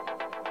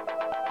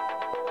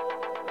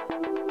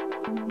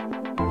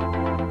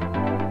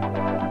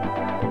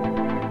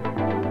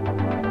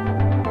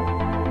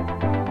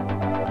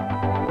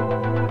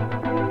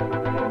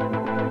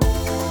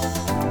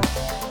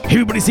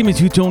Everybody, see me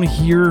Two-Tone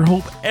here.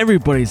 Hope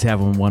everybody's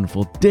having a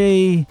wonderful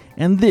day.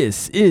 And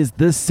this is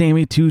the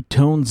Sammy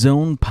Two-Tone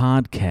Zone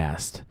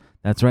podcast.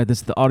 That's right, this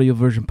is the audio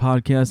version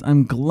podcast.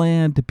 I'm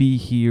glad to be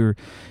here.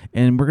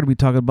 And we're going to be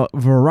talking about a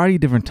variety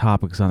of different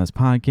topics on this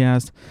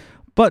podcast.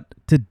 But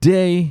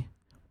today,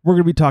 we're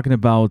going to be talking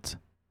about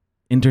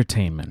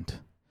entertainment.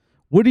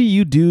 What do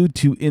you do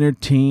to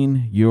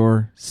entertain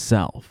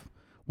yourself?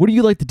 What do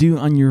you like to do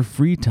on your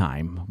free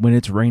time when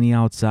it's rainy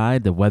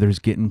outside, the weather's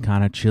getting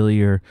kind of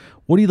chillier?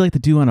 What do you like to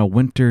do on a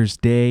winter's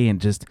day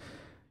and just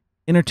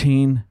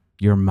entertain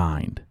your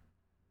mind?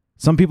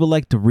 Some people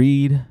like to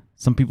read.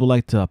 Some people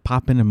like to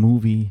pop in a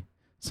movie.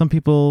 Some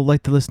people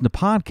like to listen to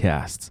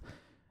podcasts.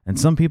 And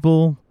some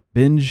people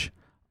binge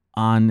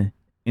on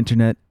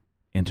internet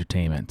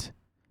entertainment.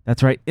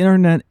 That's right,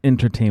 internet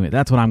entertainment.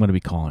 That's what I'm going to be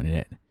calling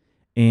it.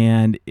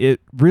 And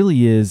it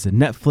really is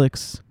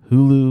Netflix,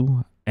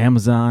 Hulu,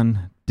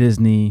 Amazon,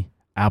 Disney,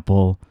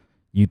 Apple,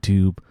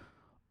 YouTube,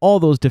 all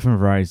those different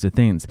varieties of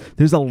things.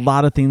 There's a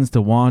lot of things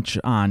to watch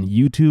on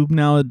YouTube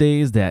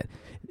nowadays that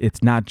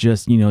it's not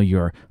just,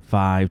 your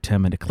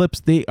 5-10 minute clips.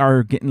 They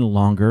are getting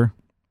longer,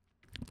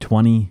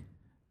 20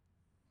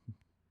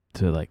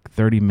 to like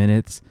 30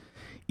 minutes,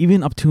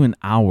 even up to an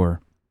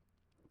hour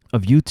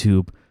of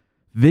YouTube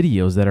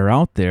videos that are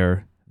out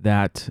there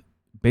that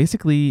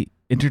basically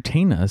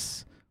entertain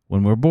us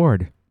when we're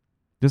bored.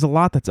 There's a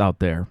lot that's out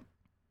there.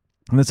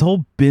 And this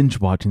whole binge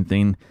watching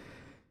thing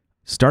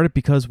started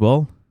because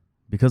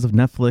of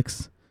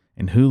Netflix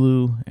and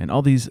Hulu and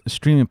all these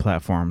streaming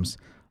platforms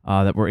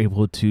that were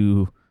able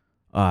to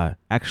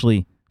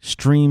actually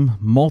stream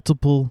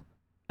multiple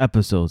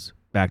episodes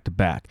back to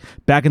back.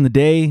 Back in the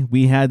day,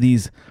 we had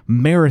these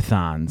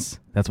marathons.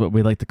 That's what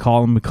we like to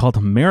call them. We called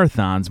them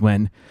marathons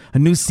when a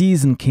new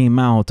season came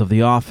out of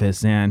The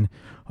Office, and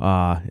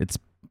it's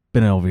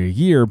been over a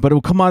year, but it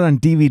will come out on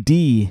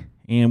DVD.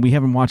 And we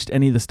haven't watched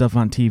any of the stuff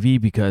on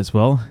TV because,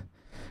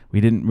 we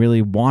didn't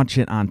really watch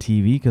it on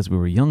TV because we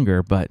were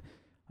younger, but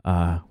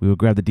we would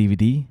grab the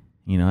DVD,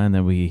 and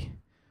then we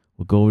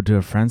would go to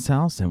a friend's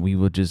house and we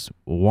would just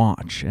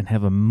watch and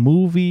have a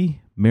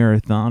movie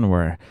marathon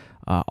or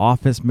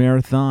office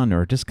marathon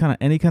or just kind of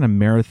any kind of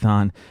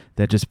marathon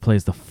that just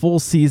plays the full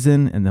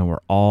season, and then we're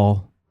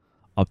all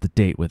up to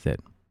date with it.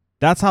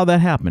 That's how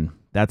that happened.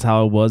 That's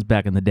how it was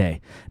back in the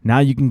day. Now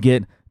you can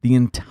get the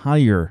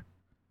entire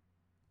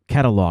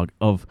catalog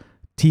of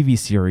TV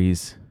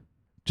series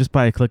just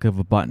by a click of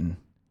a button,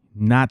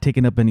 not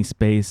taking up any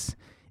space.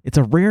 It's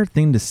a rare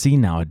thing to see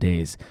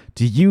nowadays.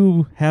 Do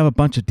you have a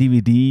bunch of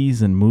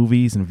DVDs and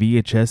movies and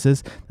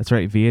VHSs? That's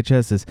right,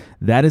 VHSs.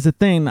 That is a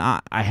thing.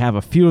 I have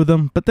a few of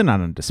them, but they're not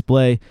on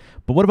display.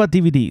 But what about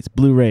DVDs,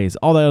 Blu-rays,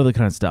 all that other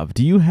kind of stuff?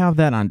 Do you have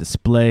that on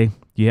display?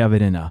 Do you have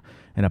it in a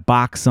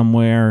box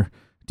somewhere?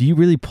 Do you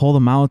really pull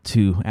them out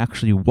to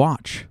actually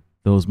watch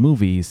those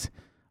movies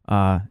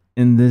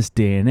in this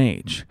day and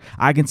age?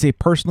 I can say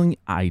personally,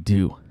 I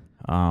do.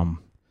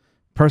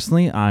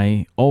 Personally,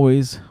 I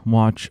always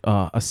watch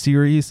a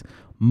series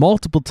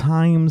multiple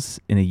times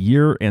in a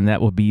year, and that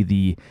will be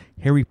the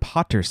Harry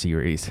Potter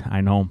series.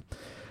 I know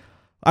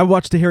I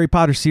watched the Harry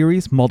Potter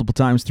series multiple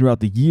times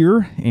throughout the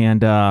year,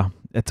 and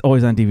it's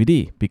always on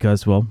DVD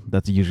because,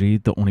 that's usually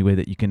the only way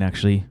that you can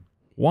actually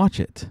watch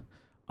it.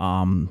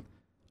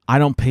 I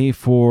don't pay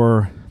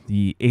for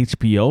the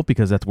HBO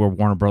because that's where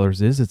Warner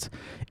Brothers is. It's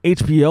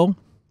HBO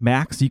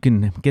Max. You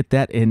can get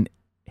that, and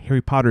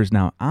Harry Potter's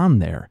now on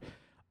there.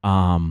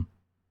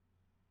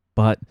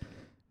 But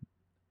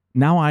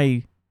now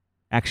I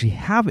actually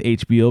have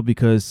HBO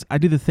because I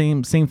do the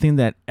same thing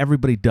that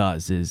everybody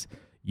does is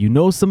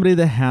somebody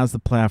that has the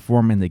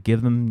platform and they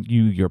give them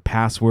your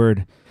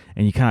password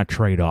and you kind of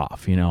trade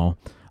off,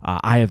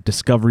 I have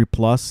Discovery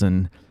Plus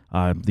and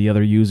the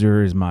other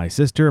user is my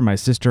sister. My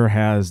sister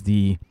has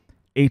the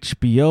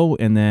HBO,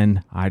 and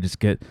then I just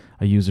get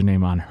a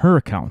username on her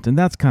account. And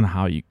that's kind of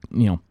how you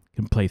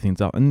can play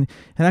things out. And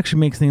it actually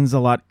makes things a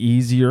lot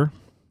easier.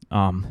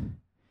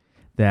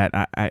 That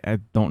I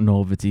don't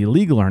know if it's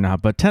illegal or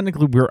not, but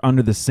technically we're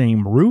under the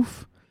same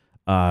roof.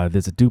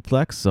 There's a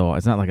duplex, so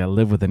it's not like I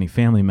live with any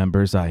family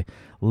members. I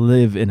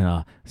live in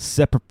a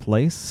separate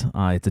place.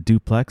 It's a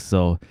duplex,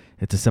 so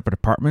it's a separate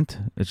apartment.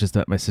 It's just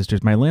that my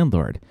sister's my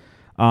landlord.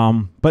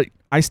 But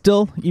I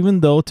still, even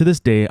though to this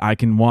day I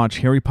can watch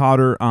Harry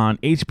Potter on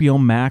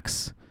HBO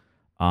Max,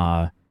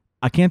 I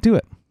can't do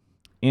it.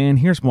 And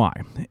here's why.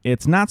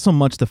 It's not so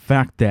much the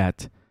fact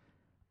that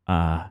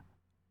I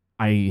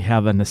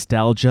have a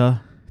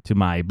nostalgia to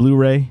my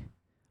Blu-ray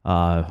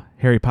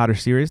Harry Potter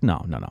series.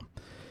 No.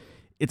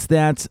 It's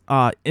that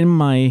in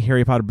my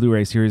Harry Potter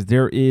Blu-ray series,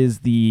 there is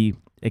the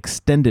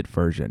extended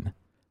version.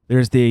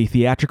 There's the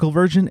theatrical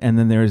version, and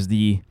then there's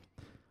the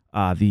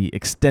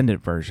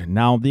extended version.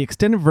 Now, the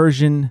extended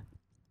version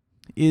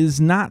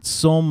is not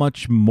so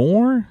much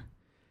more.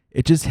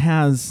 It just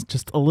has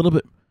just a little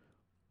bit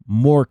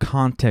more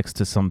context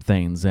to some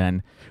things.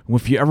 And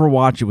if you ever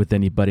watch it with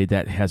anybody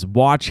that has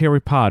watched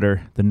Harry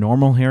Potter, the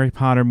normal Harry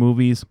Potter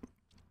movies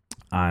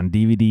on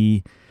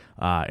DVD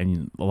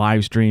and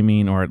live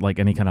streaming or like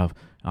any kind of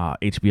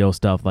HBO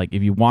stuff. Like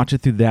if you watch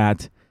it through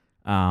that,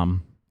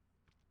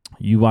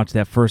 you watch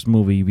that first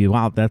movie, you be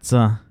wow, that's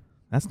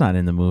not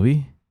in the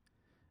movie,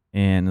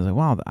 and it's like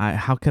wow,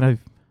 how could I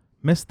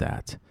miss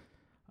that?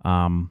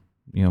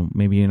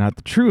 Maybe you're not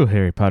the true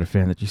Harry Potter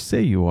fan that you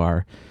say you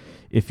are,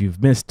 if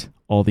you've missed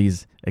all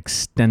these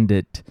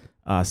extended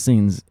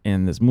scenes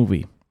in this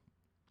movie.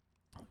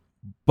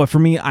 But for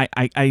me,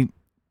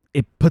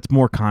 it puts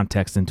more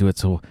context into it,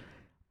 so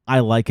I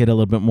like it a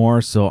little bit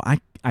more. So I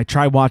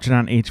tried watching it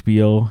on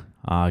HBO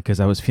because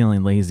I was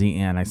feeling lazy,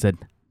 and I said,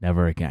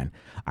 never again.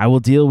 I will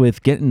deal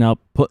with getting up,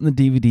 putting the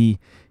DVD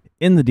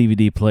in the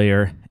DVD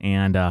player,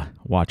 and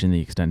watching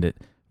the extended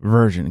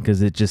version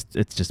because it's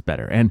just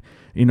better. And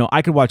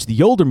I could watch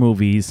the older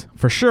movies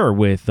for sure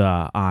with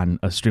on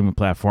a streaming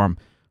platform,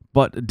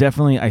 but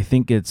definitely I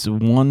think it's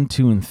 1,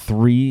 2, and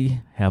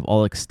 3 have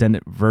all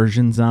extended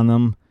versions on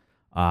them.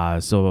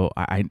 So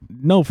I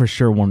know for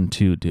sure 1 and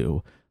 2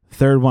 do.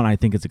 Third one I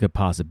think it's a good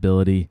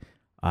possibility.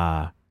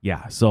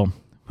 So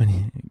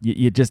when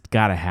you just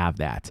gotta have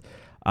that.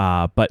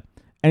 But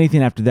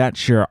anything after that,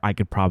 sure, I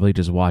could probably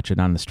just watch it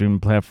on the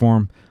streaming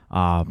platform.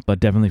 But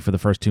definitely for the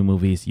first 2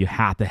 movies, you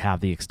have to have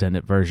the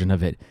extended version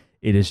of it.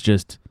 It is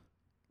just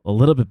a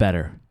little bit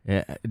better,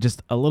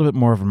 just a little bit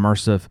more of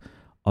immersive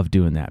of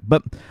doing that.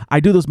 But I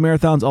do those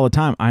marathons all the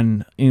time. I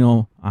am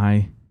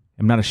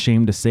not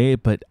ashamed to say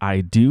it, but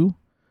I do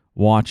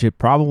watch it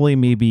probably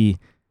maybe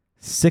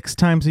 6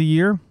 times a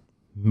year,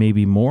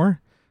 maybe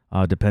more,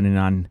 depending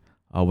on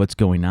what's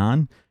going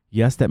on.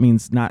 Yes, that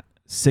means not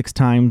 6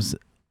 times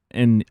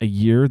in a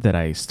year that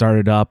I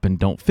started up and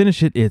don't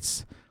finish it.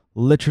 It's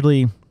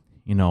literally,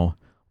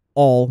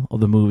 all of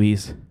the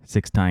movies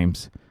 6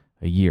 times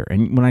a year.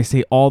 And when I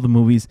say all the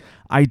movies,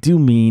 I do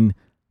mean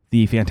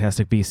the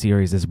Fantastic Beasts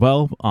series as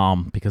well,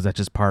 because that's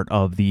just part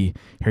of the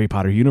Harry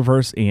Potter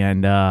universe.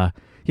 And I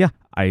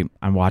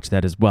watch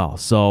that as well.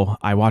 So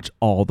I watch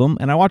all of them,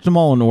 and I watch them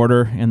all in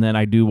order, and then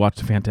I do watch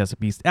the Fantastic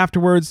Beasts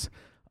afterwards.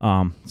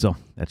 So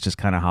that's just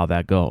kind of how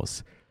that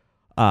goes.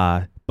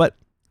 But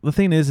the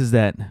thing is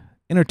that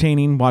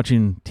entertaining,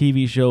 watching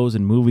TV shows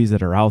and movies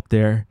that are out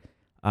there.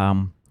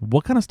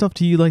 What kind of stuff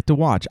do you like to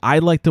watch? I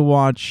like to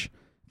watch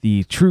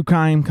the true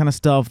crime kind of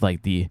stuff,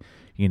 like the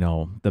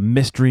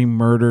mystery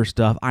murder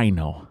stuff. I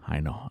know.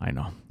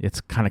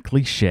 It's kind of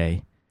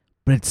cliche,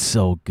 but it's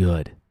so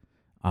good.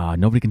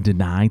 Nobody can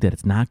deny that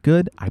it's not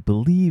good. I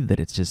believe that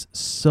it's just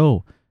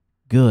so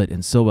good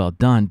and so well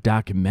done.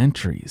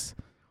 Documentaries.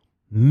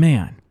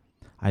 Man,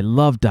 I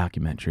love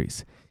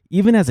documentaries.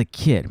 Even as a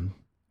kid,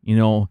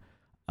 my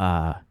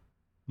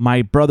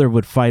brother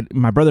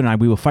and I,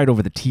 we would fight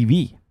over the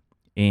TV.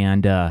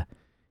 And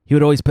he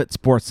would always put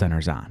Sports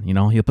Centers on.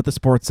 He'll put the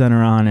Sports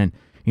Center on and,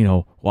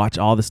 watch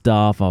all the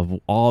stuff of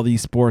all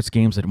these sports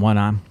games that went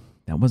on.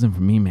 That wasn't for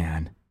me,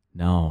 man.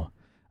 No.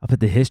 I put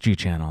the History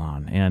Channel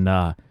on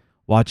and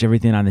watch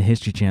everything on the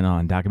History Channel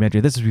and documentary.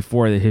 This is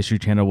before the History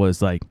Channel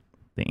was like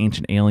the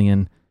Ancient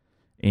Alien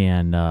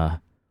and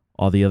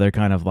all the other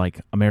kind of like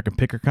American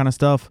Picker kind of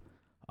stuff.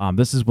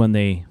 This is when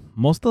they,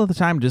 most of the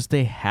time,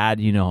 they had,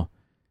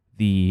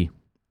 the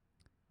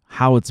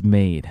how it's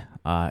made.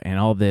 And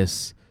all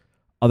this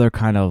other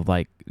kind of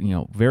like,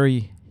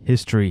 very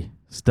history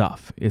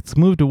stuff. It's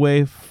moved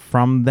away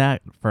from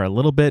that for a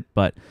little bit,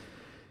 but,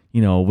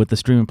 with the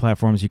streaming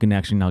platforms, you can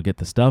actually now get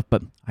the stuff.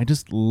 But I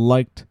just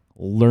liked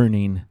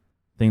learning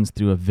things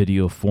through a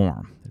video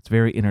form. It's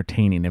very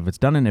entertaining. If it's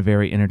done in a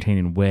very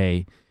entertaining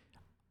way,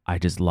 I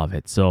just love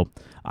it. So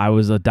I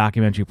was a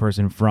documentary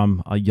person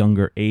from a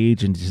younger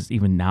age, and just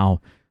even now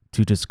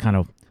to just kind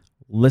of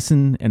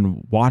listen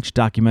and watch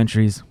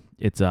documentaries.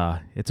 It's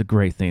a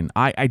great thing.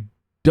 I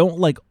don't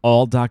like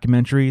all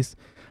documentaries.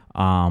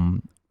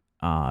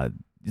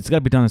 It's got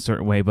to be done a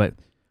certain way, but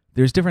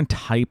there's different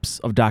types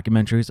of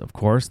documentaries. Of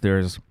course,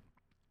 there's,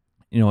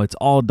 it's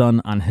all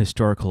done on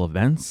historical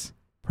events,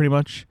 pretty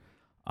much,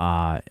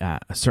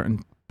 at a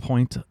certain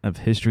point of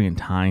history and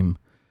time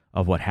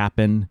of what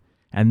happened.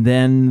 And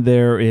then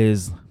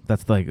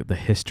that's like the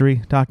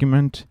history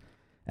document.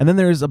 And then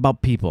there's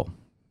about people.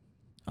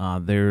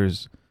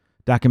 There's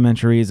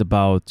documentaries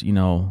about,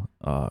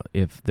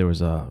 if there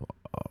was a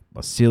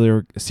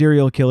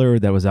serial killer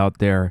that was out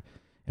there,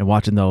 and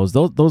watching those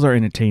are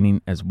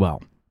entertaining as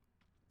well.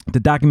 The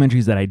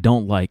documentaries that I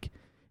don't like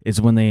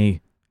is when they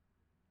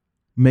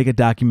make a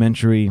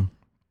documentary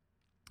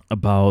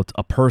about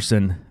a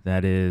person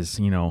that is,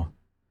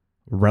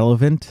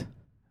 relevant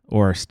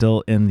or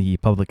still in the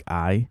public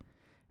eye,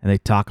 and they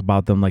talk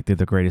about them like they're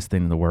the greatest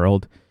thing in the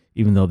world,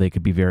 even though they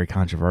could be very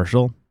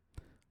controversial.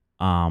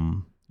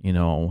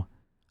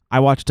 I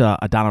watched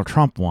a Donald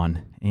Trump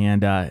one,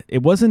 and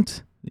it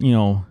wasn't,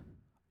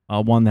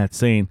 one that's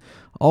saying,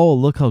 oh,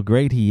 look how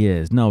great he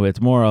is. No,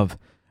 it's more of,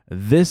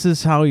 this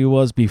is how he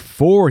was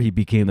before he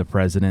became the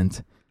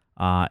president,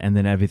 and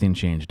then everything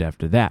changed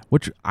after that,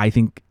 which I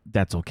think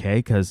that's okay,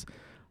 because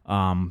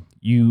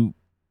you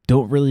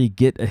don't really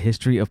get a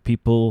history of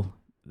people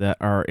that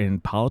are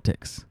in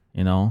politics,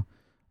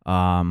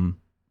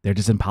 they're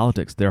just in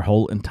politics their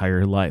whole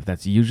entire life.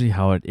 That's usually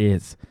how it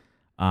is.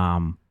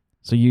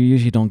 So you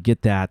usually don't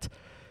get that,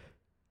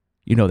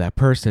 that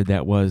person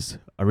that was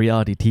a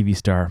reality TV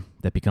star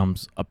that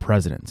becomes a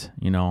president.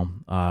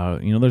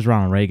 There's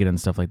Ronald Reagan and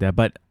stuff like that.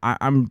 But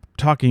I'm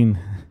talking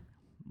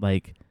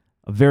like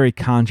a very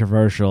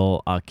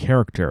controversial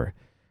character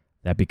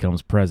that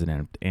becomes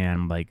president,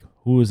 and like,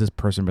 who is this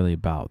person really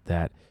about?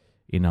 That,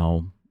 in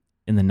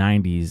the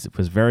 90s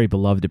was very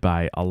beloved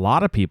by a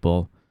lot of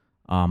people,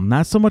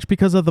 not so much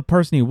because of the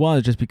person he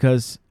was, just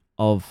because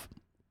of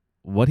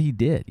what he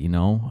did,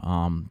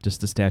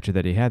 just the stature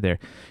that he had there.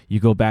 You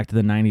go back to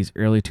the 90s,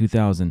 early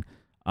 2000,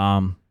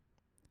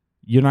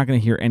 you're not going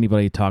to hear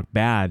anybody talk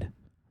bad,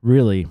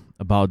 really,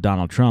 about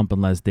Donald Trump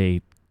unless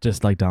they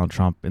just like Donald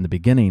Trump in the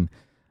beginning.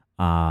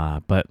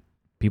 But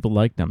people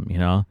liked him,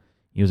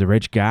 He was a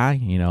rich guy,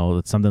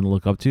 it's something to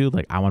look up to.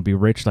 Like, I want to be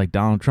rich like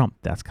Donald Trump.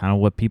 That's kind of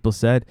what people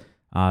said.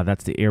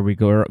 That's the era we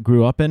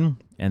grew up in.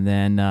 And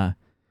then the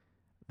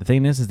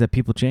thing is that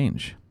people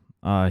change.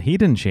 He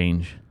didn't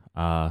change.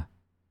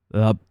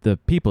 The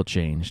people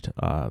changed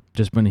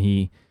just when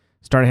he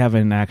started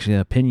having actually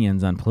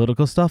opinions on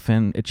political stuff,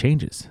 and it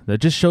changes. That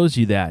just shows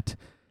you that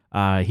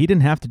he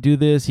didn't have to do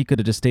this. He could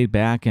have just stayed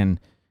back and,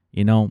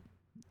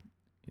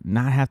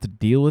 not have to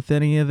deal with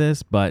any of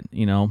this. But,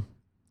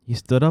 he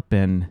stood up,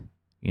 and,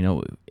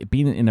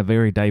 being in a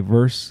very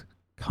diverse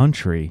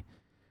country,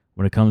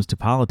 when it comes to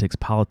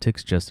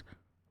politics just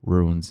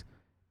ruins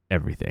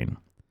everything.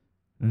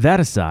 That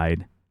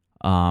aside,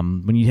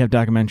 when you have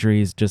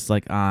documentaries just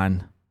like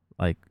on,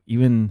 like,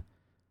 even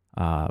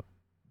Barack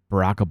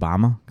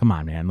Obama, come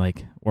on, man,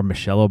 like, or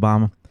Michelle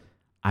Obama,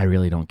 I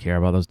really don't care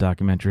about those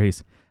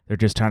documentaries. They're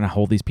just trying to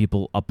hold these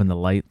people up in the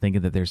light,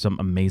 thinking that there's some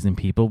amazing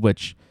people,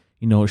 which,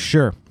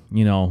 sure,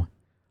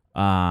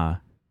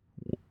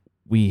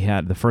 we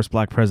had the first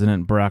black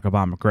president, Barack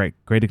Obama,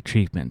 great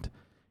achievement,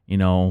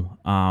 and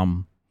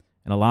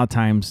a lot of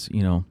times,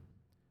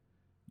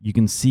 you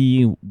can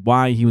see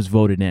why he was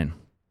voted in.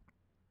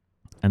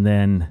 And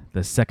then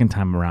the second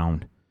time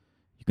around,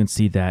 you can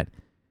see that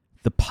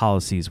the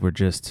policies were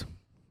just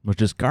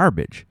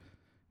garbage,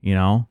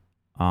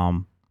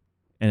 and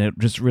it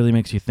just really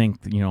makes you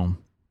think,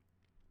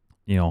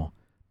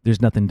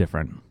 there's nothing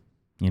different.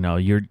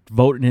 You're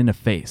voting in a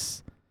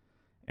face,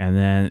 and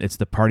then it's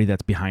the party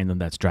that's behind them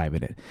that's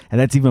driving it. And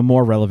that's even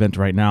more relevant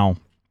right now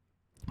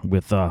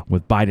with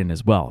Biden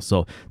as well.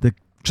 So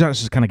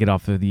just kind of get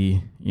off of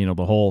the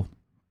whole,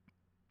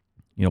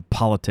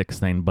 politics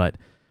thing, but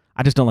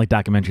I just don't like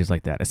documentaries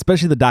like that,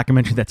 especially the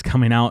documentary that's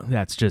coming out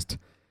that's just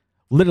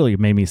literally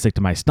made me sick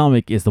to my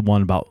stomach is the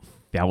one about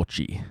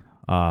Fauci.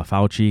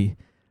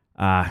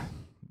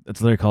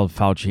 It's literally called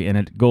Fauci, and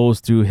it goes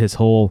through his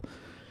whole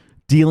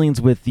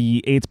dealings with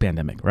the AIDS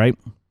pandemic, right?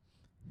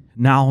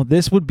 Now,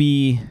 this would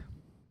be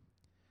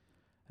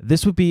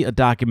a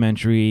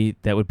documentary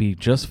that would be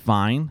just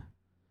fine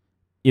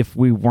if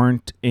we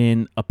weren't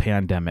in a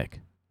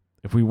pandemic,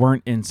 if we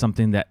weren't in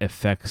something that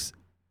affects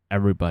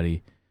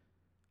everybody,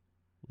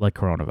 like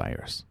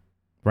coronavirus,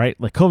 right?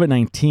 Like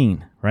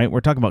COVID-19, right?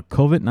 We're talking about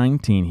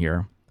COVID-19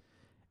 here,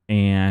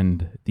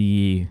 and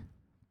the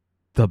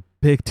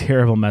big,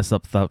 terrible, mess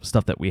up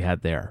stuff that we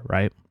had there,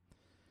 right?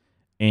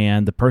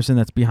 And the person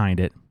that's behind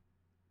it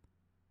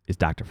is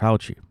Dr.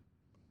 Fauci.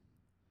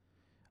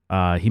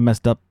 He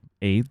messed up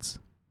AIDS,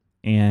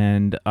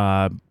 and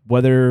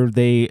whether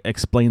they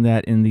explain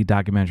that in the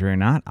documentary or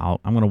not, I'm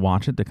going to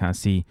watch it to kind of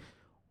see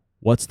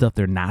what stuff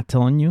they're not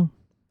telling you.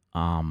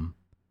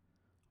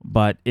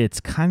 But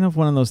it's kind of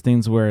one of those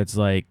things where it's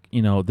like,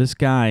 this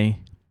guy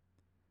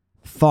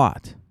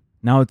thought,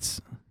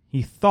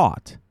 he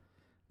thought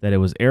that it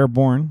was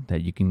airborne,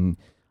 that you can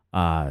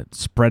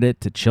spread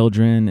it to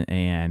children,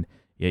 and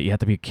you have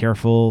to be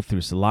careful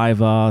through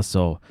saliva.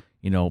 So,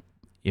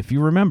 if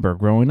you remember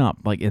growing up,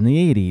 like in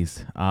the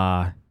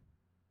 80s,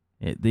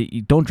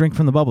 you don't drink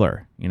from the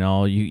bubbler.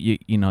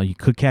 You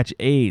could catch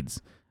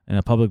AIDS in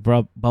a public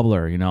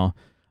bubbler.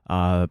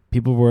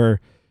 People were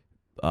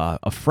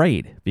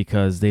afraid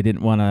because they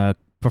didn't want to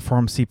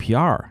perform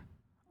CPR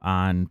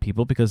on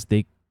people because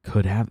they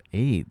could have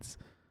AIDS.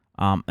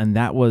 And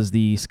that was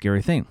the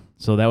scary thing.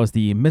 So that was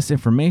the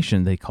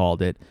misinformation, they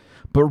called it.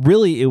 But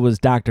really, it was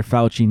Dr.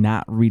 Fauci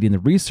not reading the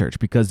research,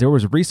 because there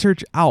was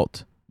research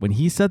out when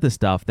he said this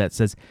stuff that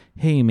says,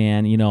 hey,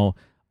 man, no,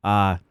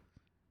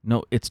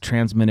 it's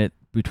transmitted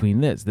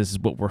between this. This is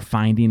what we're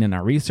finding in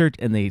our research.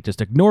 And they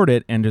just ignored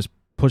it and just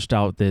pushed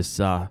out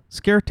this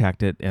scare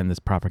tactic and this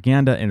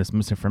propaganda and this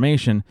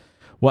misinformation.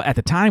 Well, at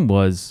the time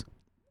was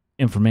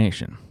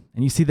information.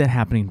 And you see that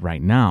happening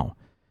right now.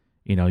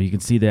 You can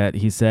see that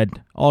he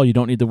said, oh, you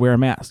don't need to wear a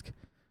mask.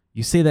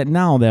 You say that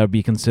now, that would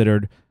be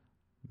considered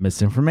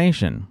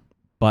misinformation.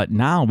 But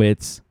now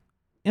it's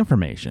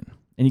information.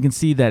 And you can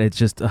see that it's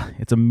just,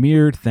 it's a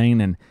mirrored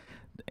thing. And,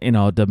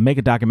 to make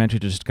a documentary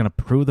to just kind of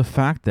prove the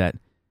fact that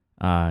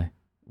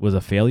was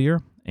a failure.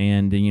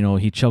 And,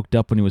 he choked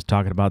up when he was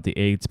talking about the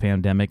AIDS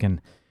pandemic.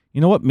 And you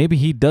know what? Maybe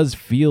he does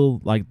feel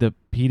like the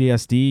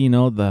PTSD,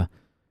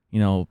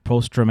 the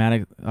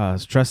post-traumatic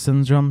stress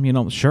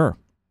syndrome, sure.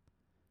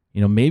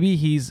 Maybe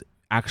he's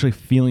actually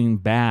feeling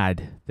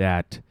bad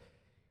that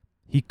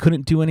he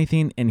couldn't do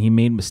anything and he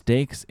made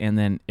mistakes, and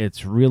then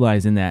it's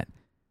realizing that,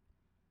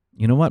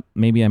 you know what,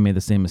 maybe I made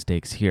the same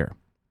mistakes here.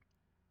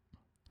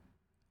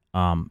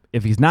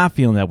 If he's not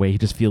feeling that way, he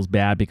just feels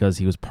bad because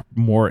he was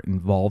more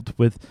involved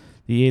with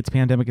the AIDS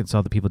pandemic and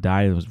saw the people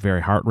die. It was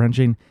very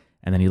heart-wrenching.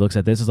 And then he looks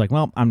at this, is like,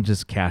 well, I'm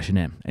just cashing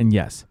in. And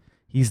yes,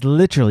 he's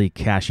literally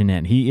cashing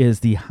in. He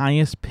is the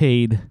highest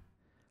paid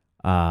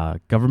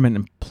government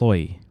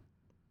employee.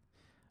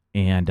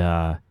 And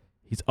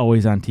he's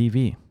always on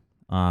TV.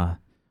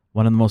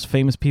 One of the most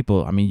famous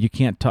people. I mean, you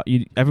can't talk.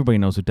 Everybody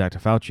knows who Dr.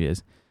 Fauci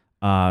is.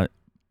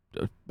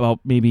 Well,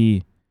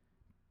 maybe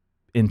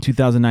in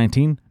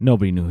 2019,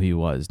 nobody knew who he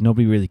was.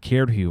 Nobody really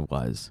cared who he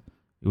was.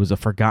 It was a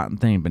forgotten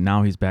thing, but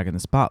now he's back in the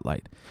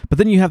spotlight. But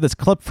then you have this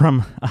clip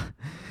from,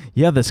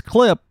 this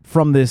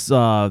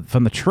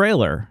from the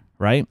trailer,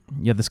 right?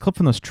 You have this clip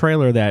from this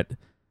trailer that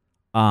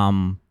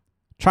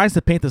tries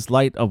to paint this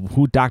light of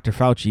who Dr.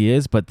 Fauci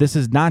is, but this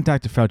is not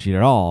Dr. Fauci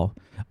at all.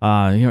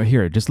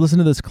 Here, just listen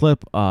to this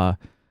clip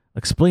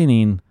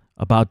explaining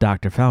about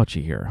Dr.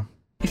 Fauci here.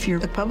 If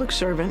you're a public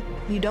servant,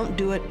 you don't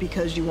do it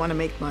because you want to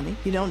make money.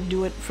 You don't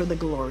do it for the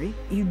glory.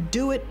 You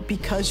do it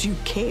because you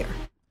care.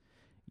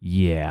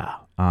 Yeah.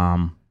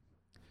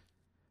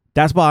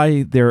 That's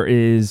why there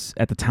is,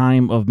 at the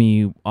time of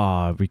me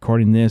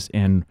recording this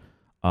and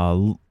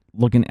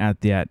looking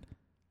at that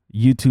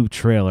YouTube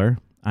trailer,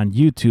 on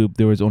YouTube,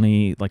 there was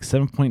only like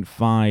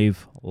 7.5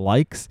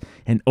 likes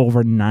and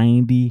over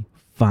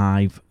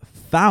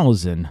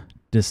 95,000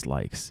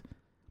 dislikes.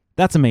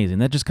 That's amazing.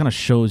 That just kind of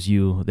shows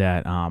you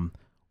that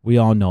we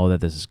all know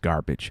that this is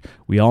garbage.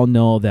 We all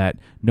know that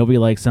nobody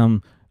likes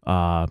him.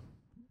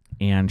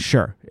 And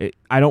sure,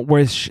 I don't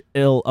wish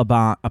ill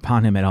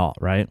upon him at all,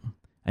 right?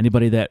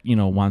 Anybody that,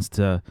 wants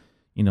to,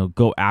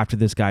 go after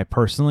this guy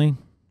personally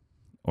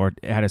or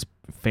at his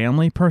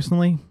family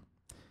personally,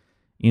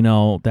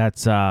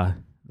 that's not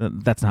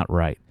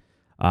right.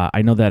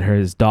 I know that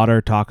his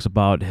daughter talks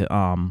about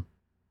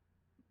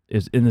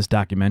is in this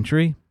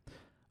documentary.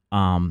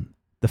 The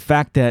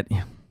fact that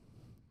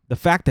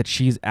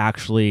she's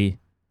actually,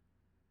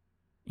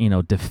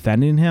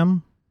 defending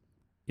him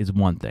is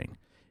one thing.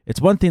 It's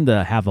one thing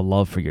to have a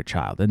love for your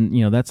child.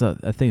 And, that's a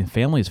thing.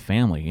 Family is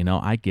family.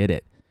 I get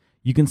it.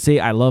 You can say,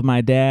 I love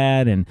my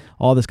dad and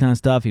all this kind of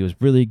stuff. He was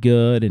really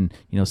good. And,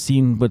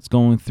 seeing what's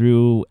going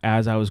through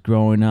as I was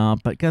growing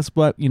up. But guess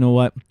what? You know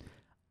what?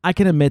 I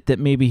can admit that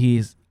maybe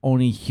he's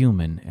only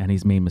human and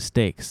he's made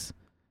mistakes.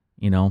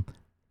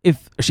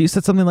 If she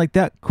said something like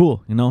that,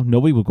 cool.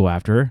 Nobody would go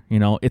after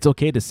her. It's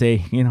okay to say,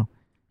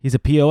 he's a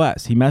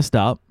POS. He messed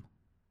up.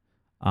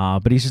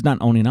 But he's just not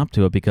owning up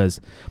to it because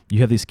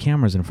you have these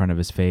cameras in front of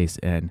his face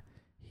and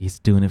he's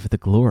doing it for the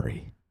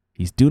glory.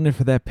 He's doing it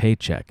for that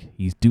paycheck.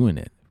 He's doing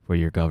it for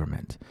your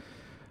government.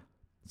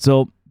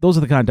 So those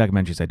are the kind of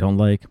documentaries I don't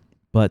like.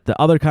 But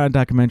the other kind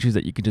of documentaries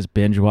that you can just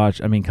binge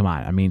watch, I mean, come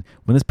on. I mean,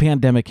 when this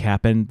pandemic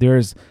happened,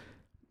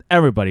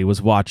 everybody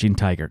was watching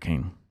Tiger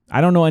King.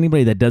 I don't know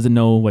anybody that doesn't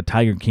know what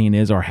Tiger King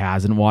is or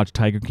hasn't watched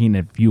Tiger King.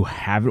 If you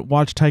haven't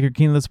watched Tiger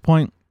King at this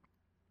point,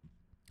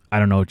 I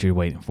don't know what you're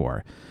waiting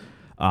for.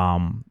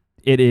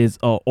 It is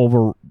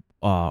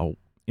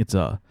it's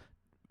a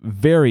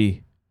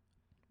very,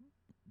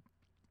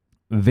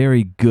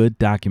 very good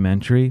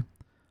documentary.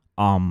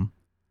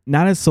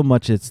 Not as so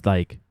much it's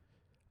like,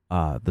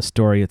 the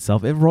story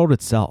itself, it wrote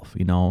itself,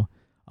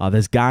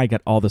 this guy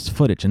got all this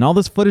footage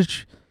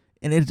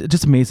and it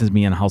just amazes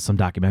me on how some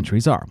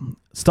documentaries are.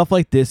 Stuff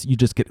like this, it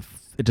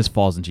just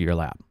falls into your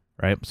lap,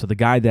 right? So the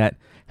guy that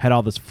had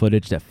all this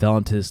footage that fell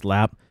into his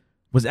lap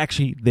was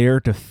actually there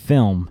to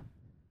film,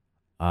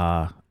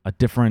 a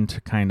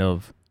different kind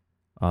of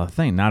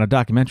thing, not a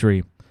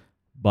documentary,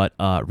 but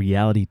a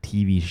reality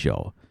TV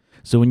show.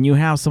 So when you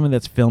have someone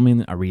that's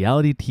filming a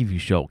reality TV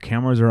show,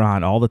 cameras are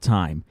on all the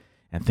time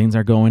and things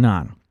are going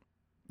on.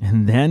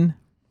 And then,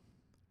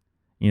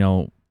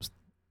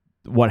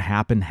 what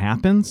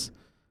happens.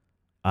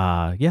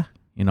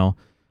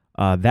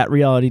 That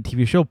reality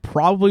TV show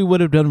probably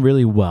would have done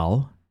really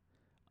well.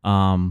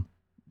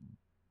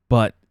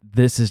 But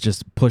this is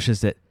just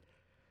pushes it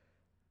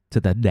to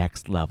the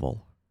next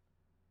level.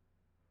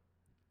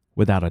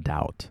 Without a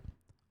doubt.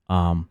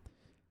 Then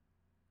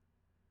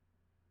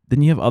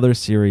you have other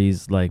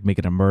series like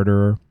Making a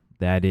Murderer.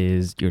 That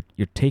is, you're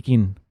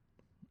taking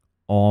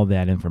all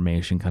that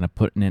information, kind of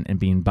putting it and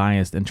being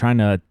biased and trying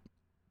to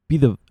be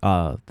the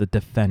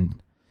defend,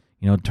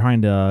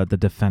 trying to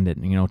defend it,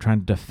 trying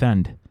to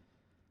defend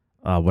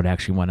what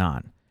actually went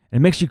on. And it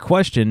makes you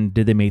question,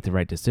 did they make the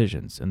right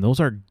decisions? And those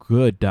are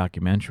good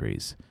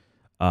documentaries.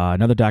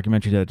 Another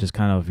documentary that just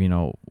kind of,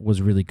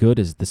 was really good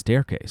is The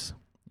Staircase.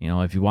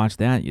 If you watch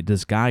that,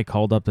 this guy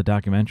called up the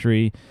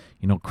documentary,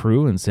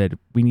 crew and said,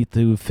 we need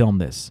to film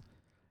this,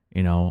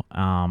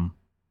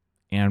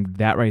 and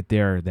that right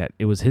there, that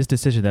it was his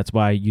decision. That's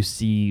why you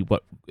see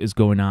what is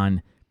going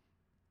on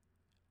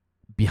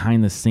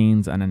behind the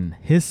scenes and on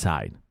his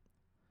side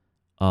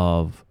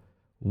of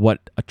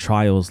what a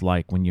trial is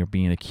like when you're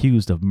being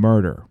accused of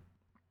murder.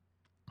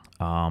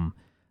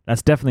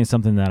 That's definitely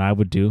something that I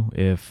would do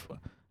if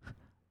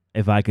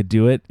if I could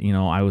do it,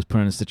 I was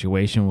put in a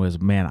situation where,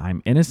 man,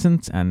 I'm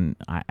innocent, and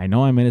I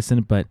know I'm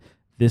innocent, but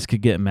this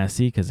could get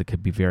messy because it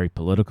could be very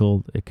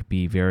political. It could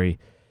be very,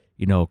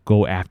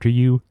 go after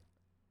you.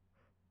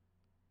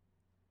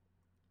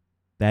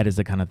 That is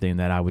the kind of thing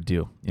that I would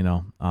do,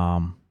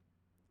 and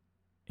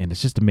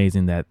it's just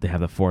amazing that they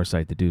have the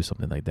foresight to do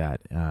something like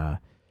that.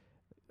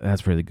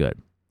 That's really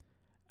good.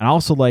 I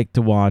also like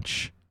to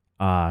watch,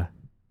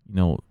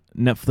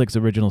 Netflix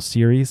original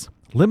series.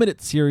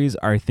 Limited series,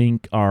 I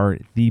think, are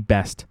the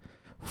best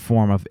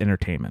form of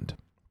entertainment.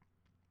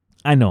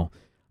 I know,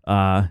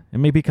 it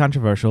may be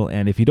controversial,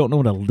 and if you don't know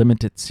what a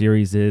limited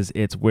series is,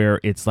 it's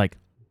where it's like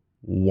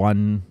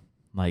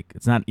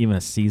it's not even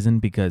a season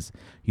because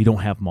you don't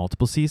have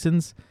multiple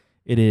seasons.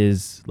 It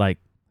is like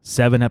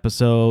 7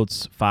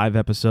 episodes, 5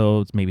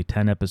 episodes, maybe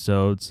 10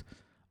 episodes.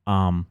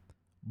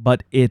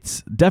 But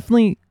it's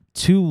definitely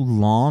too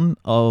long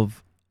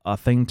of a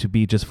thing to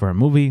be just for a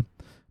movie,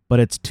 but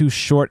it's too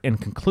short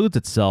and concludes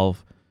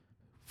itself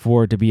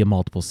for it to be a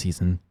multiple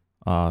season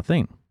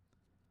thing.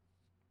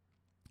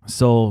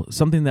 So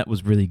something that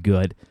was really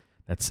good,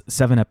 that's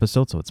 7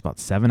 episodes, so it's about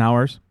 7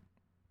 hours.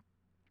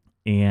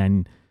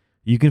 And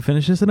you can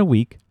finish this in a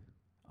week.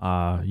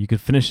 You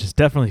could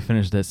definitely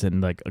finish this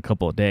in like a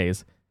couple of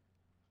days,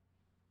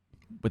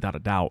 without a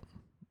doubt.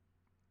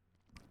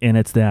 And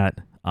it's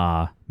that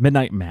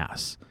Midnight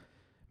Mass.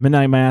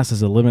 Midnight Mass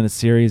is a limited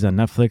series on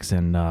Netflix,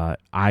 and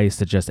I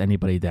suggest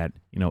anybody that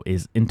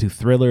is into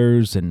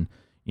thrillers and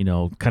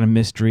kind of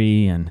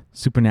mystery and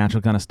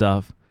supernatural kind of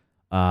stuff,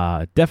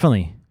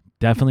 definitely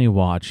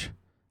watch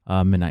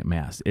Midnight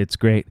Mass. It's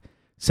great.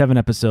 7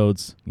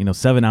 episodes,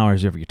 7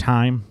 hours of your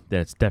time.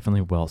 That's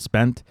definitely well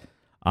spent.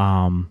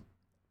 And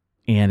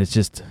it's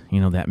just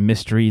that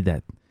mystery,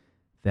 that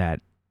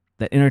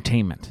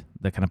entertainment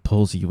that kind of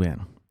pulls you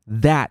in.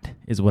 That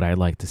is what I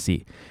like to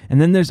see. And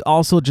then there's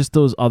also just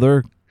those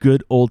other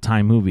good old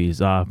time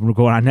movies. We're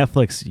going on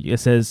Netflix. It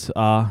says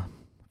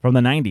from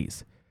the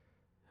 90s.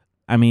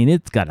 I mean,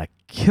 it's got a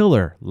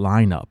killer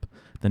lineup.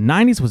 The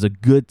 90s was a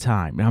good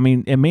time. I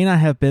mean, it may not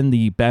have been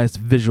the best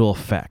visual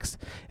effects.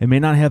 It may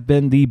not have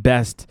been the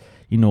best,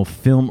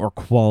 film or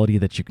quality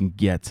that you can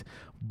get.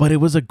 But it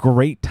was a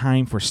great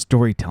time for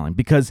storytelling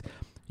because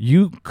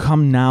you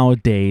come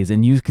nowadays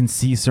and you can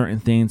see certain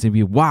things and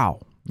be,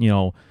 wow,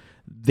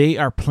 they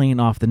are playing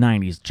off the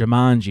 90s,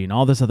 Jumanji, and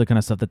all this other kind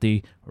of stuff that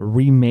they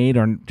remade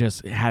or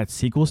just had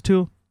sequels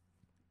to.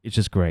 It's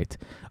just great.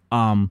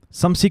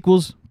 Some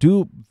sequels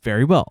do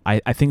very well.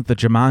 I think the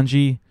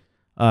Jumanji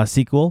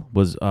sequel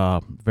was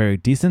very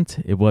decent.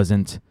 It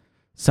wasn't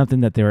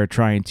something that they were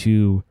trying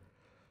to,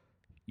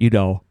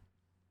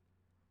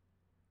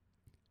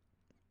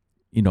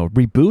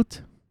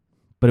 reboot,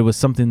 but it was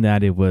something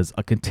that it was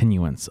a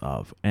continuance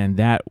of, and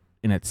that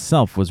in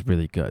itself was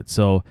really good.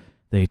 So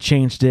they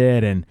changed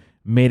it and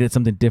made it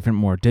something different,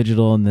 more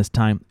digital, and this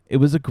time it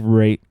was a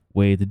great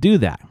way to do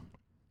that.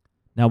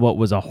 Now, what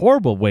was a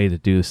horrible way to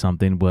do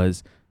something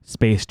was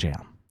Space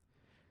Jam.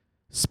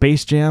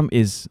 Space Jam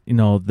is,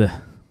 it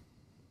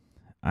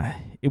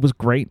was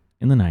great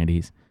in the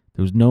 90s.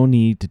 There was no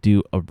need to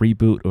do a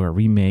reboot or a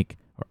remake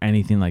or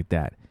anything like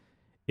that.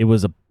 It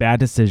was a bad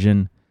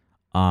decision.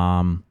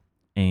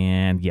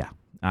 And yeah,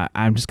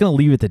 I'm just going to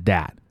leave it to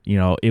that.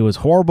 It was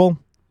horrible.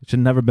 It should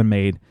have never been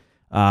made.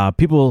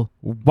 People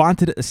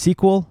wanted a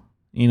sequel,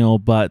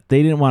 but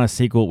they didn't want a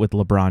sequel with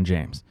LeBron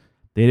James.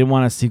 They didn't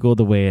want a sequel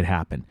the way it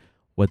happened.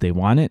 What they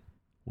wanted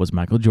was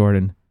Michael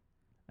Jordan,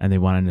 and they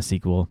wanted a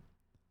sequel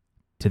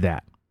to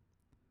that.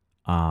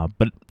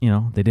 But,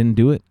 they didn't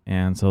do it,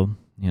 and so,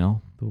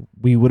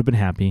 we would have been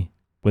happy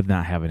with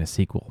not having a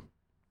sequel.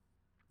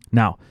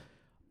 Now,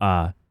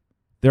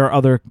 there are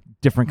other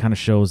different kind of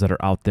shows that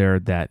are out there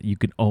that you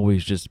can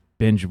always just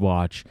binge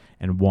watch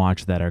and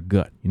watch that are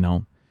good,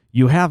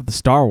 You have the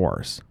Star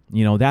Wars.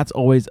 That's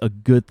always a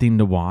good thing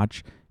to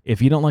watch.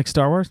 If you don't like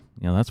Star Wars,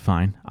 that's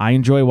fine. I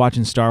enjoy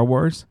watching Star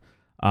Wars.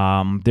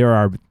 There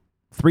are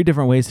 3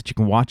 different ways that you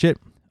can watch it,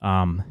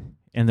 and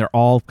they're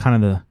all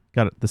kind of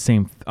got the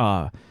same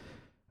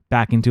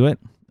back into it.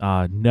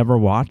 Never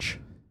watch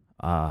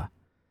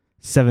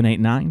 7, 8,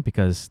 9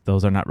 because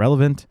those are not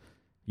relevant.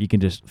 You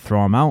can just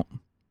throw them out.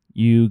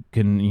 You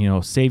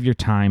can save your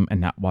time and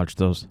not watch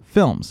those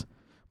films.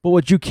 But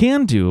what you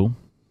can do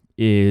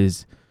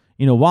is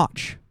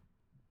watch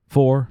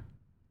 4,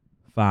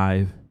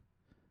 5,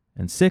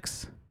 and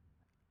 6,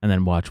 and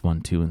then watch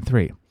 1, 2, and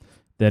 3.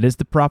 That is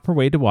the proper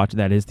way to watch it.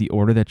 That is the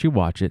order that you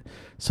watch it.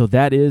 So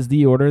that is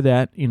the order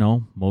that,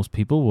 most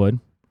people would.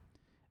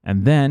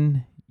 And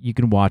then you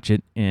can watch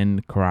it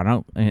in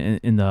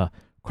the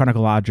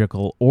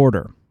chronological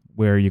order,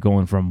 where you're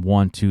going from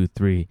 1, 2,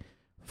 3,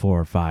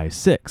 4, 5,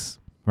 6,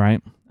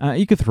 right?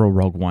 You could throw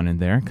Rogue One in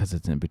there because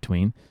it's in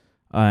between.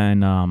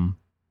 And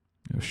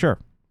sure.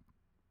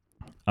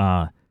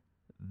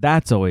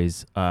 That's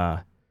always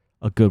a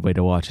good way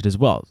to watch it as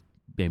well.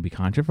 Maybe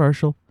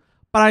controversial,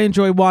 but I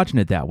enjoy watching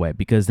it that way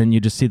because then you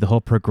just see the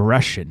whole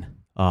progression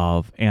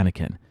of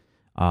Anakin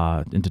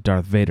into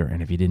Darth Vader.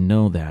 And if you didn't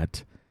know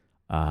that,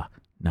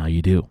 now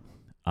you do.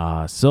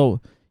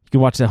 So you You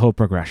can watch that whole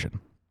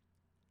progression.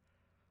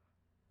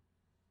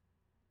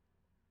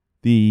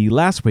 The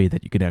last way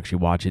that you can actually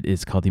watch it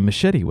is called the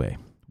Machete way,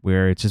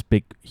 where it's just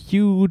big,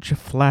 huge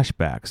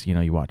flashbacks.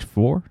 You watch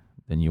 4,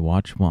 then you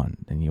watch 1,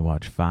 then you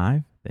watch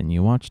 5, then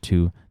you watch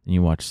 2, then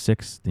you watch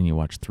 6, then you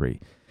watch 3.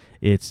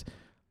 It's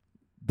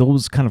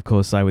those kind of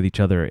coincide with each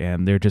other,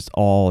 and they're just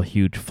all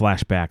huge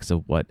flashbacks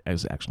of what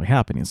is actually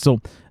happening. So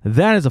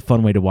that is a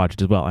fun way to watch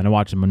it as well. And I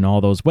watch them in all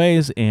those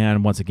ways.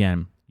 And once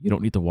again, you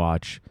don't need to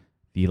watch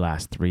the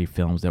last 3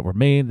 films that were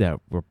made that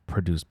were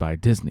produced by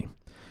Disney.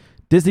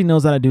 Disney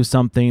knows how to do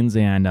some things,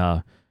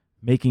 and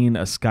making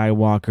a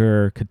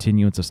Skywalker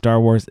continuance of Star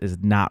Wars is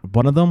not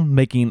one of them.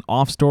 Making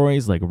off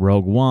stories like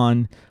Rogue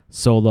One,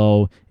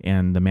 Solo,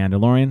 and The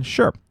Mandalorian,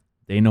 sure,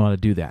 they know how to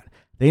do that.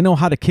 They know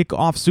how to kick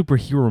off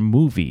superhero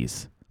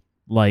movies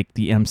like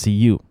the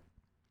MCU.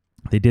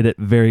 They did it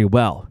very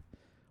well.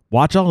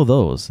 Watch all of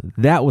those.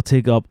 That will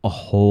take up a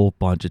whole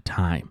bunch of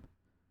time.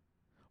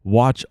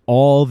 Watch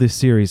all the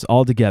series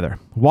all together.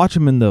 Watch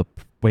them in the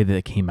way that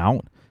they came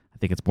out. I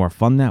think it's more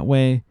fun that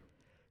way.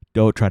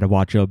 Don't try to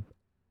watch them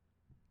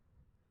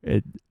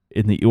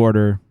in the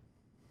order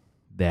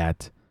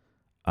that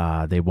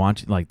they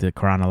want, like the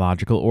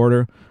chronological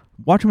order.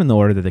 Watch them in the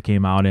order that they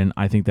came out in.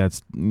 I think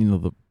that's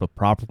the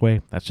proper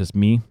way. That's just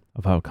me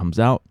of how it comes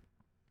out.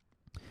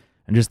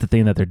 And just the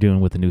thing that they're doing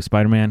with the new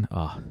Spider-Man.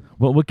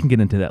 Well, we can get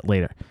into that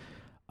later,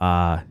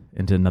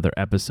 into another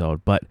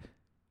episode. But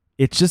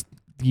it's just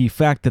the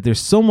fact that there's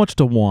so much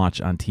to watch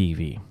on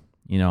TV.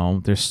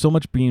 There's so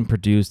much being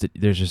produced that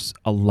there's just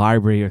a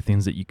library of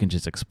things that you can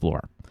just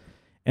explore.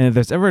 And if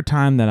there's ever a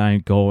time that I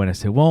go and I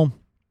say, well,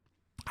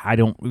 I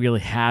don't really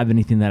have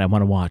anything that I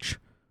want to watch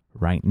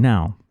right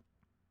now,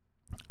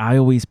 I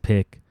always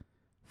pick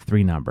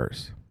 3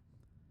 numbers.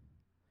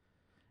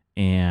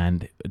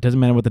 And it doesn't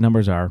matter what the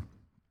numbers are.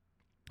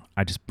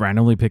 I just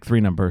randomly pick 3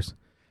 numbers.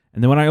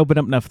 And then when I open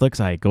up Netflix,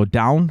 I go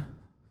down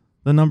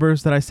the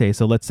numbers that I say.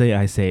 So let's say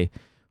I say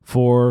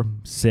 4,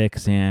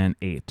 6, and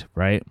 8,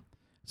 right?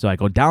 So I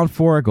go down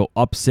 4, I go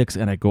up 6,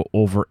 and I go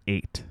over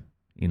 8,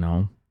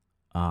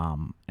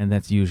 and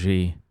that's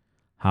usually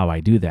how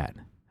I do that.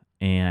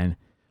 And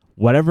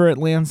whatever it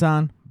lands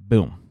on,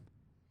 boom,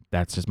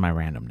 that's just my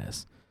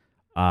randomness.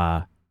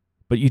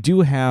 But you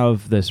do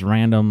have this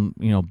random,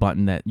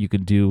 button that you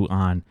can do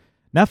on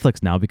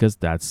Netflix now, because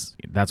that's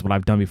what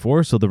I've done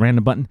before. So the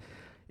random button,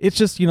 it's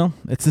just,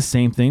 it's the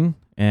same thing,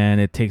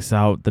 and it takes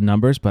out the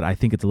numbers, but I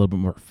think it's a little bit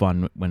more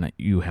fun when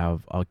you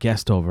have a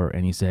guest over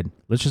and you said,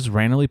 let's just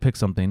randomly pick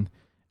something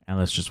and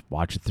let's just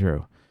watch it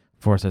through.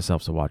 Force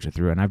ourselves to watch it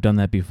through. And I've done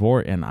that before,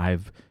 and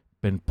I've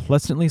been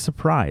pleasantly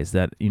surprised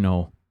that,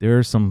 there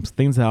are some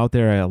things out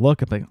there I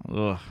look and think,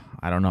 ugh,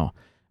 I don't know.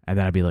 And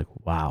then I'd be like,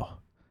 wow,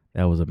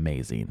 that was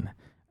amazing.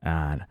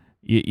 And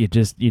you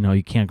just,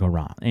 you can't go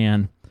wrong.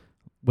 And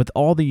with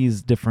all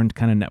these different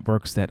kind of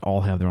networks that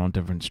all have their own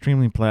different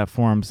streaming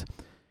platforms,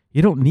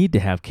 you don't need to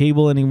have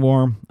cable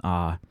anymore.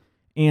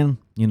 And,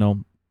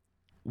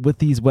 with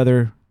these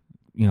weather,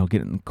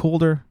 getting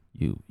colder,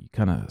 you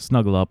kind of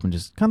snuggle up and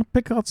just kind of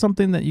pick out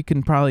something that you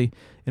can probably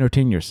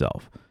entertain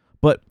yourself.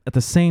 But at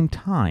the same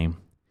time,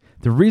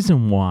 the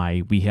reason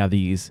why we have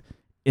these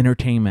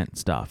entertainment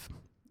stuff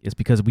is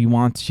because we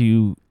want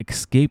to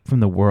escape from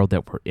the world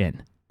that we're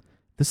in.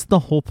 This is the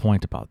whole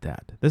point about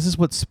that. This is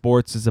what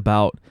sports is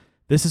about.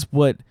 This is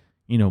what,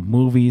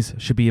 movies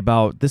should be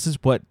about. This is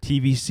what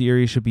TV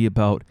series should be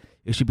about.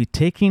 It should be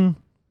taking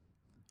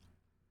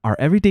our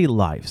everyday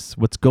lives,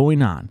 what's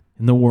going on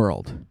in the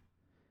world,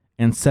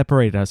 and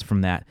separate us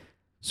from that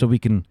so we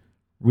can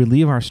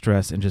relieve our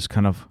stress and just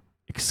kind of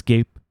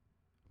escape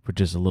for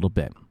just a little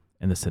bit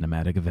in the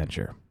cinematic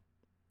adventure.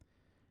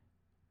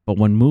 But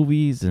when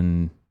movies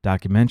and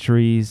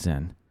documentaries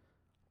and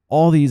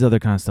all these other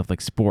kind of stuff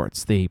like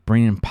sports, they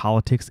bring in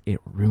politics, it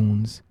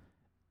ruins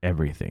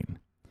everything.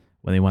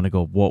 When they want to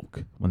go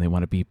woke, when they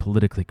want to be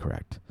politically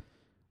correct,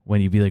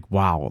 when you be like,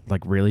 wow,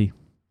 like really?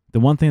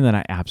 The one thing that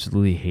I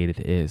absolutely hated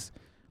is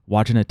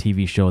watching a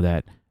TV show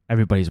that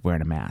everybody's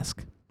wearing a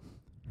mask.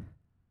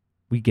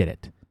 We get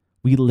it.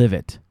 We live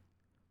it.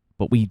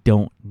 But we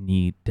don't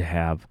need to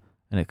have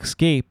an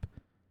escape.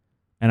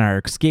 And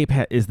our escape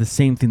is the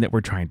same thing that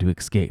we're trying to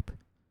escape.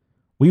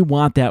 We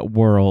want that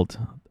world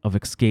of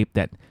escape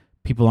that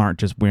people aren't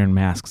just wearing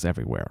masks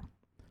everywhere.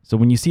 So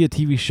when you see a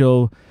TV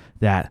show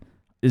that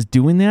is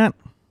doing that,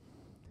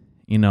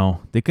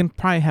 they can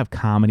probably have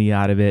comedy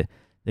out of it.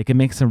 They can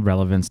make some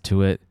relevance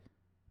to it.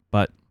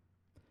 But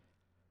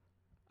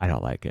I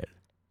don't like it.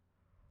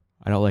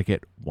 I don't like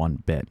it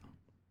one bit.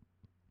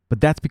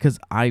 But that's because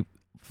I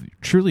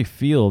truly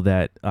feel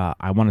that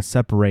I want to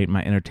separate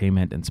my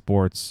entertainment and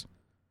sports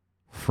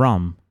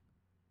from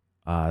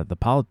the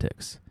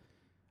politics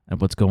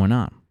and what's going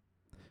on.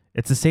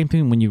 It's the same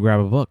thing when you grab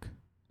a book.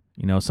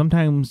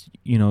 Sometimes,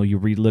 you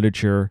read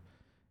literature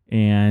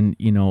and,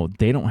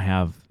 they don't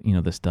have,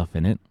 the stuff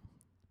in it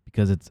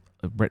because it's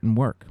a written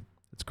work.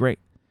 It's great.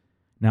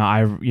 Now,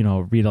 I,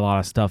 read a lot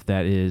of stuff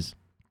that is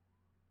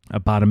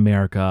about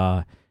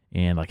America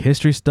and like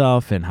history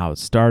stuff and how it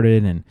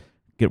started and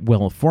get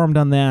well informed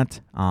on that.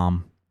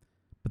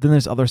 But then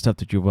there's other stuff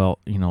that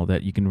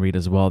that you can read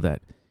as well,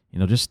 that,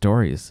 just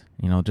stories,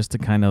 just to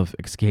kind of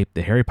escape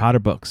the Harry Potter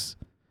books.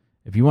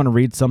 If you want to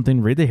read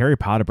something, read the Harry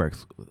Potter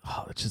books.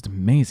 Oh, it's just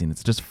amazing.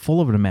 It's just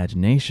full of an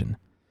imagination.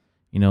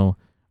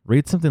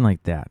 Read something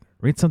like that.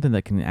 Read something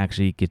that can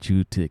actually get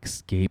you to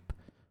escape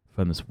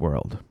from this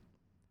world.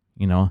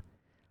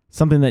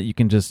 Something that you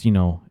can just,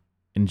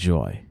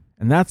 enjoy.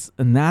 And that's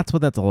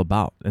what that's all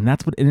about. And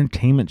that's what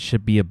entertainment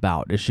should be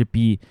about. It should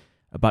be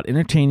about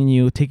entertaining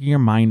you, taking your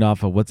mind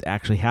off of what's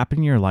actually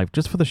happening in your life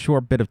just for the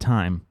short bit of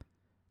time,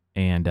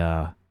 and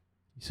so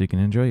you can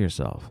enjoy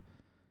yourself.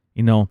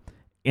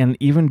 And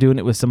even doing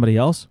it with somebody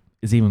else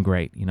is even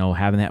great.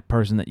 Having that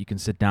person that you can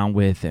sit down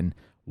with and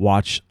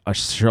watch a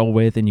show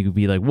with, and you could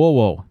be like,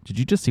 whoa, did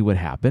you just see what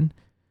happened?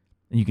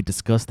 And you could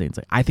discuss things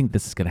like, I think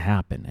this is going to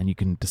happen, and you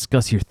can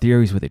discuss your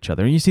theories with each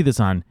other. And you see this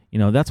on,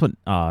 that's what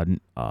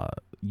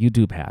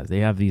YouTube has. They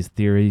have these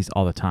theories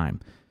all the time.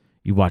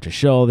 You watch a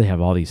show, they have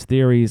all these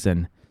theories,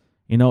 and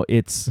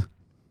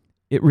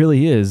it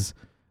really is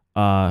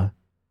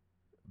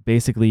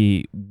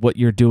basically what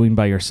you're doing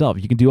by yourself.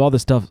 You can do all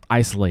this stuff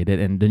isolated,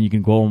 and then you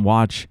can go and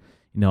watch,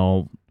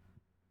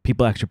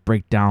 people actually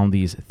break down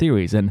these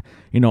theories. And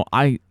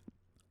I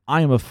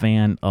am a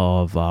fan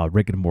of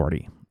Rick and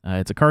Morty.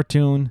 It's a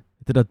cartoon.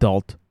 It's an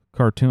adult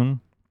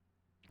cartoon,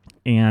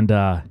 and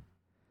I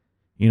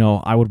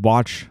would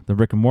watch the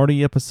Rick and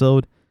Morty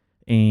episode,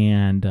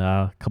 and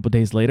a couple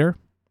days later,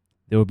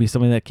 there would be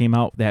something that came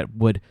out that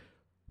would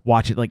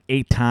watch it like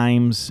 8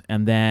 times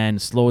and then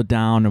slow it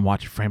down and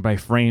watch it frame by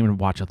frame and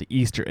watch all the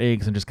Easter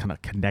eggs and just kind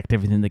of connect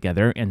everything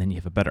together, and then you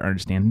have a better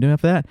understanding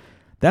of that.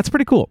 That's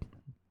pretty cool.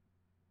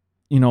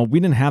 We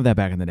didn't have that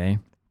back in the day.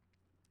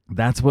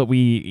 That's what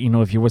we,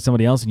 if you're with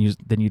somebody else and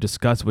then you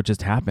discuss what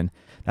just happened.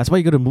 That's why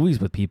you go to movies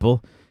with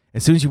people.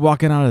 As soon as you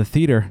walk in out of the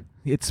theater,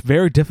 it's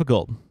very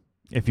difficult.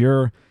 If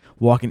you're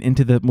walking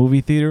into the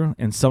movie theater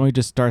and somebody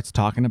just starts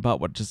talking about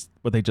what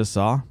they just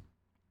saw,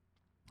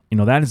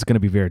 that is going to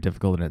be very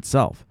difficult in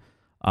itself.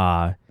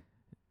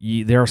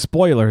 There are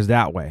spoilers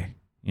that way.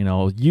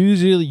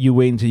 Usually you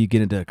wait until you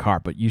get into the car,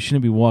 but you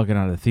shouldn't be walking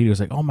out of the theater. It's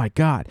like, oh my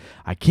God,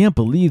 I can't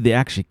believe they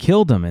actually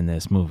killed him in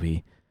this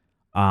movie.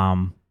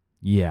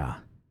 Yeah.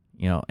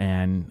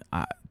 And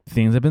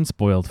things have been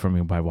spoiled for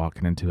me by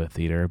walking into a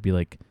theater. It'd be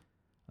like,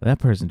 that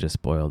person just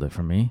spoiled it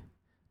for me.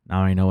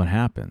 Now I know what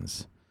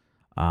happens.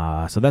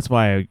 So that's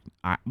why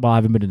I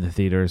haven't been in the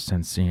theaters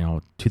since,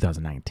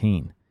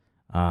 2019,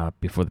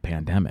 before the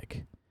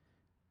pandemic.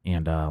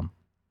 And, I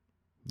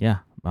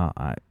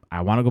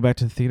want to go back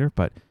to the theater,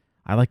 but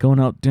I like going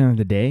out during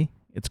the day.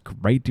 It's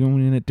great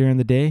doing it during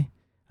the day,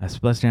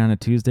 especially on a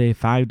Tuesday,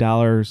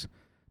 $5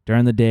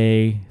 during the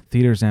day,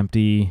 theater's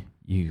empty.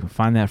 You can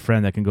find that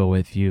friend that can go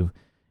with you,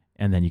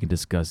 and then you can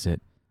discuss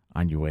it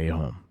on your way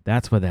home.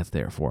 That's what that's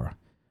there for.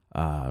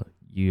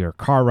 Your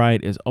car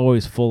ride is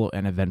always full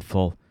and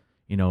eventful.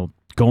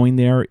 Going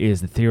there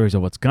is the theories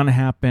of what's going to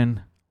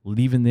happen.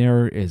 Leaving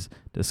there is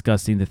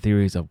discussing the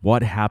theories of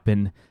what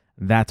happened.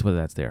 That's what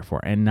that's there for.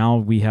 And now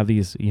we have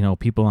these,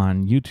 people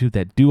on YouTube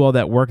that do all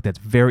that work. That's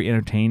very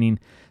entertaining,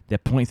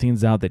 that point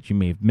things out that you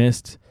may have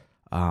missed,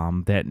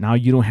 that now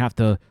you don't have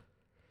to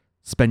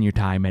spend your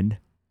time and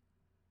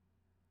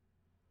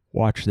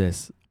watch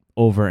this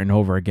over and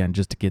over again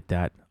just to get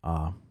that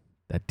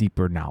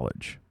deeper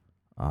knowledge.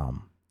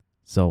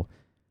 So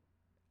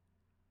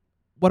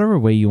whatever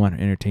way you want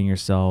to entertain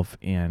yourself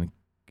and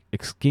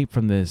escape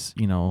from this,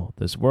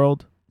 this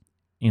world,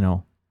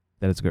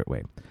 that is a great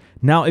way.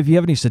 Now, if you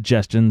have any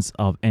suggestions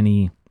of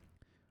any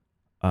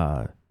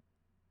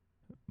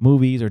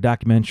movies or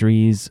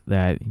documentaries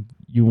that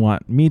you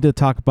want me to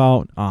talk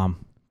about,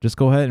 just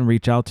go ahead and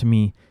reach out to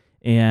me.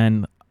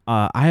 And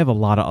I have a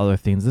lot of other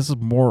things. This is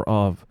more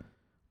of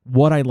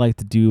what I like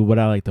to do, what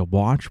I like to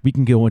watch. We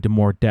can go into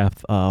more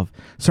depth of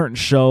certain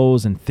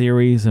shows and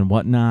theories and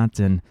whatnot,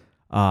 and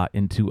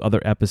into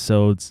other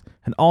episodes.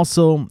 And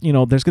also,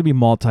 there's going to be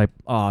multi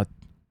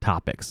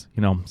topics,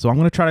 So I'm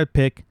going to try to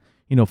pick,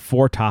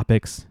 4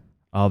 topics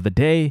of the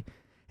day,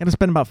 and I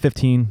spend about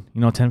 15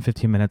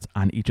 minutes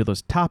on each of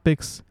those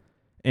topics.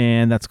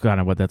 And that's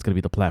kind of what that's going to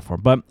be the platform.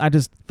 But I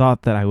just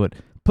thought that I would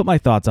put my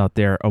thoughts out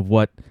there of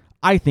what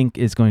I think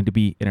is going to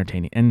be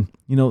entertaining. And,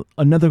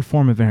 another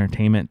form of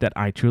entertainment that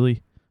I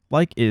truly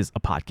like is a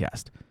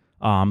podcast.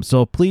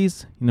 So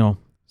please,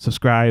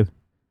 subscribe,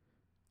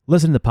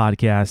 listen to the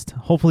podcast.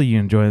 Hopefully you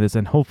enjoy this,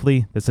 and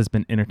hopefully this has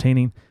been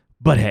entertaining.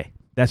 But hey,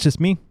 that's just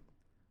me.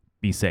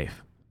 Be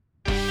safe.